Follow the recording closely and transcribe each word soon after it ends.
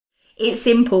It's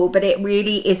simple, but it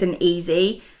really isn't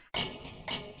easy.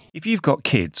 If you've got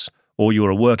kids, or you're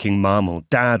a working mum or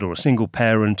dad or a single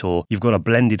parent, or you've got a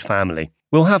blended family,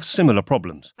 we'll have similar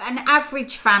problems. For an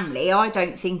average family, I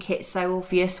don't think it's so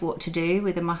obvious what to do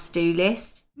with a must-do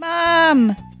list.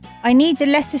 Mum, I need a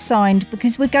letter signed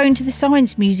because we're going to the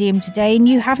Science Museum today and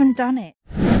you haven't done it.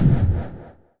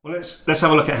 Well, let's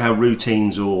have a look at how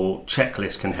routines or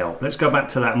checklists can help. Let's go back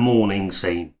to that morning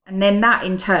scene. And then that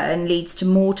in turn leads to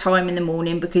more time in the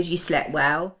morning because you slept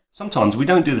well. Sometimes we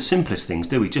don't do the simplest things,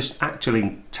 do we? Just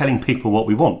actually telling people what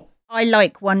we want. I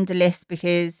like Wonderlist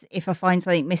because if I find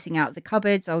something missing out of the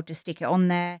cupboards, I'll just stick it on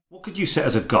there. What could you set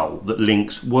as a goal that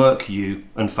links work you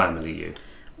and family you?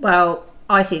 Well,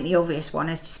 I think the obvious one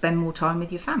is to spend more time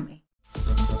with your family.